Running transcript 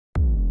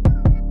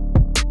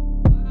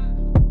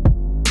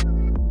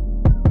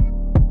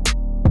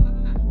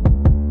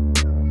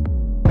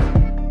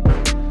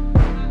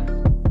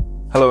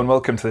Hello and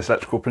welcome to this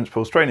Electrical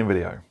Principles training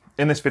video.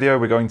 In this video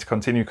we're going to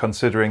continue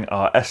considering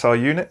our SI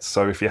units,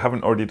 so if you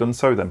haven't already done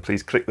so then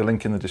please click the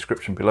link in the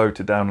description below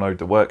to download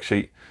the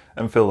worksheet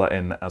and fill that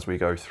in as we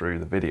go through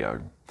the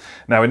video.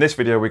 Now in this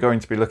video we're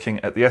going to be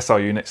looking at the SI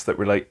units that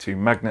relate to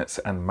magnets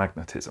and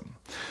magnetism.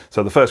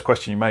 So the first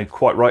question you may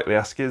quite rightly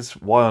ask is,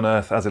 why on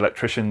earth as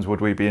electricians would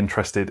we be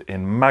interested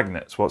in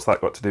magnets? What's that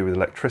got to do with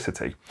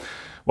electricity?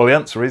 Well, the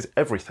answer is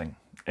everything.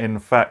 In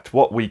fact,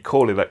 what we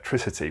call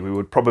electricity, we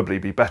would probably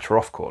be better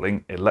off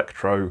calling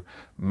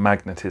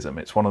electromagnetism.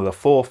 It's one of the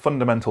four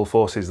fundamental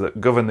forces that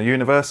govern the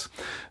universe,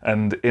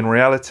 and in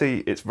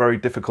reality, it's very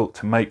difficult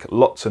to make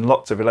lots and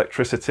lots of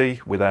electricity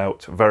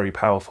without very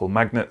powerful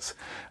magnets,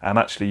 and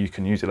actually you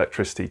can use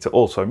electricity to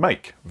also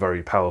make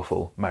very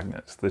powerful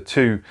magnets. The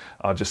two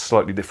are just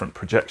slightly different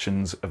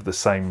projections of the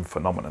same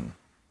phenomenon.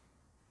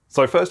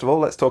 So first of all,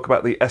 let's talk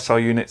about the SI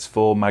units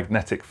for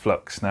magnetic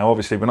flux. Now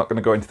obviously we're not going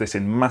to go into this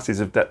in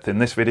masses of depth in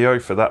this video.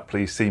 For that,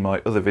 please see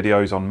my other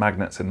videos on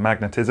magnets and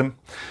magnetism.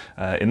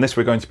 In this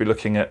we're going to be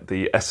looking at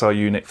the SI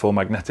unit for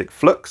magnetic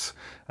flux,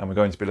 and we're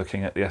going to be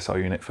looking at the SI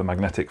unit for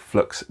magnetic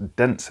flux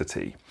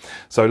density.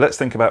 So let's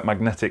think about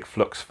magnetic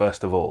flux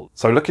first of all.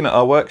 So looking at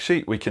our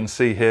worksheet, we can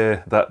see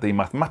here that the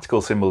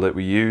mathematical symbol that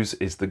we use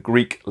is the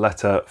Greek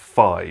letter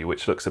phi,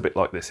 which looks a bit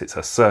like this. It's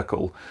a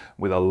circle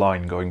with a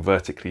line going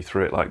vertically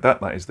through it like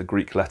that. That is the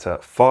Greek letter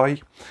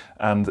phi,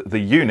 and the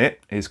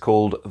unit is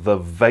called the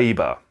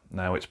Weber.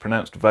 Now it's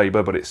pronounced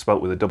Weber, but it's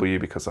spelt with a W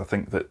because I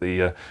think that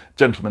the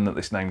gentleman that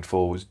this named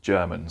for was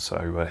German,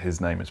 so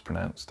his name is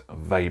pronounced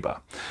Weber.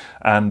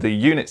 And the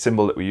unit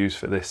symbol that we use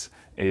for this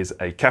is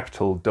a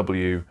capital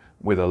W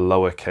with a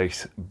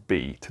lowercase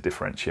b to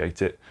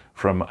differentiate it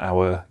from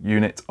our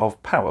unit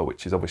of power,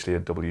 which is obviously a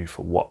W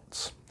for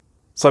watts.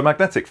 So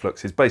magnetic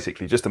flux is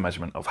basically just a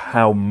measurement of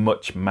how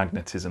much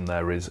magnetism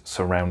there is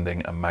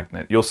surrounding a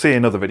magnet. You'll see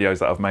in other videos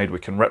that I've made we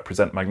can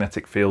represent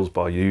magnetic fields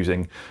by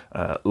using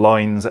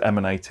lines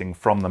emanating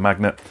from the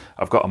magnet.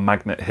 I've got a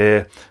magnet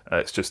here,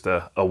 it's just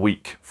a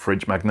weak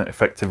fridge magnet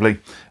effectively,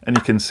 and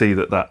you can see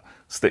that that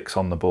sticks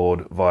on the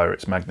board via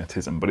its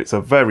magnetism, but it's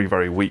a very,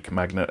 very weak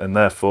magnet and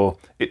therefore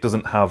it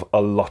doesn't have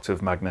a lot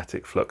of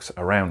magnetic flux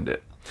around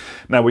it.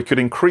 Now we could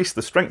increase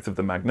the strength of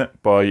the magnet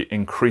by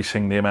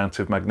increasing the amount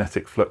of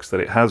magnetic flux that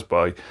it has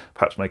by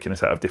perhaps making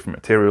it out of different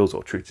materials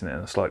or treating it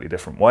in a slightly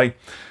different way.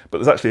 But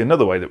there's actually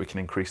another way that we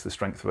can increase the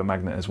strength of a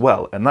magnet as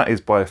well, and that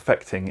is by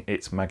affecting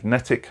its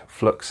magnetic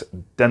flux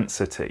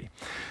density.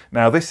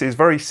 Now this is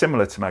very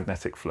similar to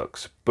magnetic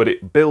flux, but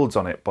it builds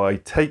on it by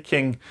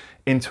taking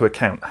into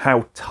account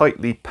how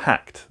tightly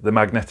packed the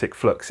magnetic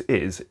flux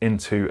is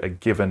into a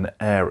given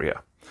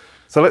area.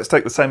 So let's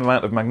take the same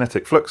amount of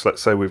magnetic flux.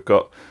 Let's say we've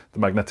got the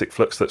magnetic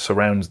flux that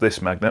surrounds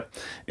this magnet.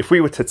 If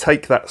we were to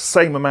take that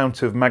same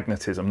amount of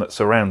magnetism that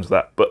surrounds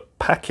that, but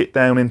pack it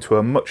down into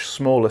a much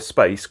smaller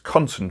space,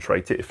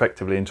 concentrate it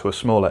effectively into a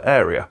smaller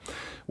area,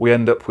 we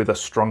end up with a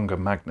stronger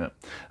magnet.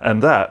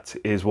 And that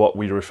is what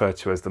we refer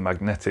to as the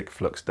magnetic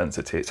flux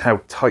density. It's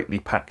how tightly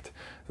packed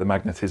the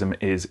magnetism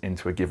is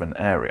into a given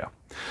area.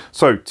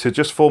 So to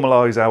just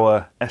formalise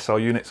our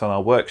SI units on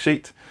our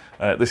worksheet,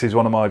 this is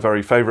one of my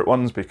very favourite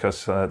ones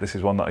because this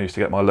is one that I used to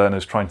get my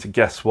learners trying to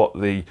guess what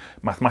the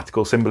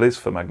mathematical symbol is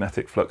for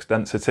magnetic flux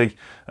density.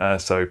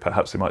 So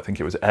perhaps they might think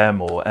it was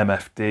M or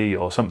MFD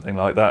or something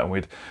like that, and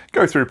we'd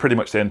go through pretty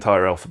much the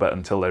entire alphabet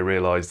until they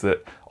realised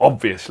that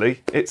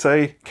obviously it's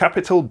a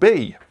capital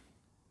B.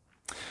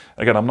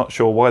 Again, I'm not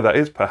sure why that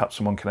is. Perhaps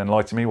someone can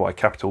enlighten me why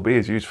capital B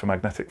is used for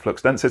magnetic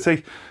flux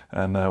density,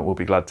 and we'll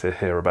be glad to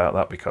hear about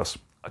that because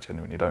I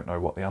genuinely don't know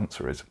what the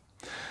answer is.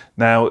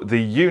 Now, the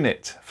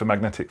unit for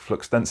magnetic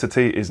flux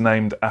density is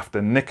named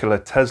after Nikola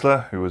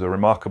Tesla, who was a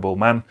remarkable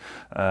man,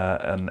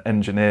 an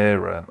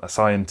engineer, a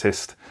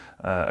scientist,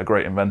 a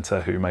great inventor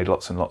who made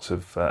lots and lots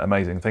of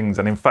amazing things,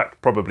 and in fact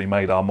probably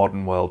made our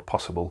modern world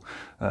possible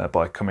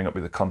by coming up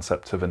with the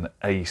concept of an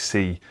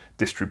AC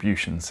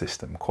distribution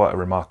system. Quite a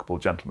remarkable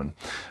gentleman.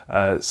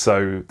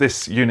 So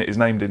this unit is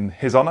named in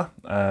his honour,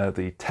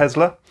 the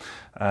Tesla,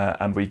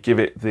 and we give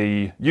it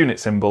the unit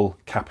symbol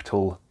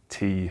capital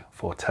T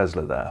for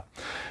Tesla there.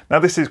 Now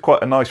this is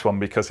quite a nice one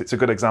because it's a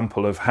good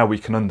example of how we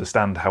can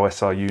understand how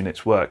SI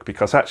units work,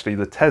 because actually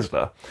the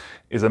Tesla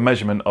is a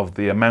measurement of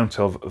the amount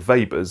of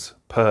Webers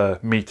per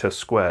metre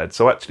squared.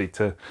 So actually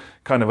to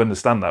kind of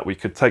understand that, we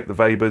could take the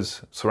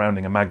Webers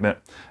surrounding a magnet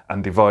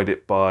and divide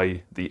it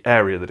by the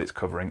area that it's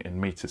covering in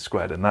metres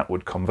squared, and that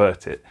would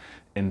convert it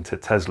into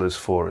Teslas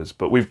for us.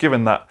 But we've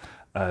given that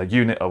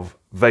unit of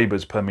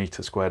Webers per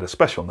metre squared a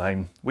special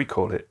name. We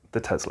call it the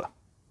Tesla.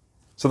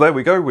 So there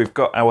we go, we've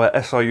got our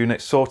SI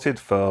units sorted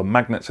for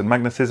magnets and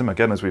magnetism.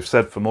 Again, as we've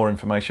said, for more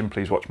information,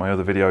 please watch my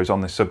other videos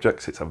on this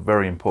subject. It's a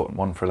very important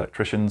one for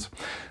electricians.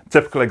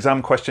 Typical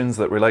exam questions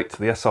that relate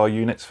to the SI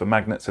units for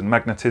magnets and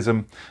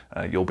magnetism.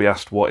 You'll be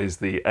asked what is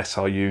the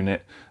SI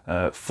unit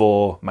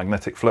for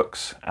magnetic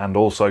flux and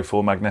also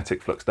for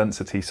magnetic flux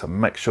density, so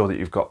make sure that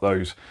you've got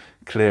those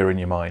clear in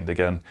your mind.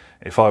 Again,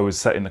 if I was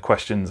setting the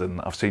questions,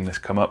 and I've seen this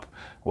come up,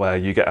 where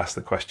you get asked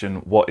the question,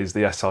 what is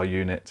the SI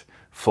unit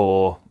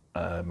for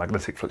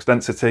magnetic flux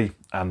density,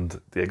 and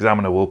the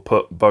examiner will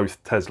put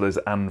both Teslas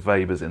and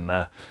Webers in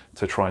there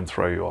to try and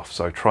throw you off.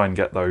 So try and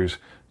get those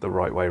the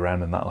right way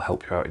around, and that'll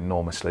help you out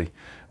enormously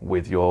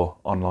with your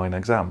online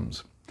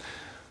exams.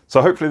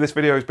 So hopefully this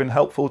video has been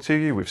helpful to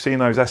you. We've seen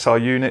those SR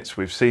units,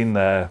 we've seen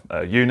their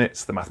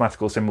units, the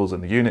mathematical symbols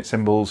and the unit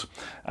symbols,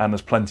 and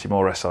there's plenty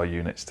more SR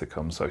units to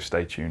come, so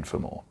stay tuned for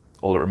more.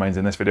 All that remains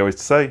in this video is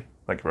to say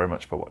thank you very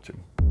much for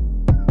watching.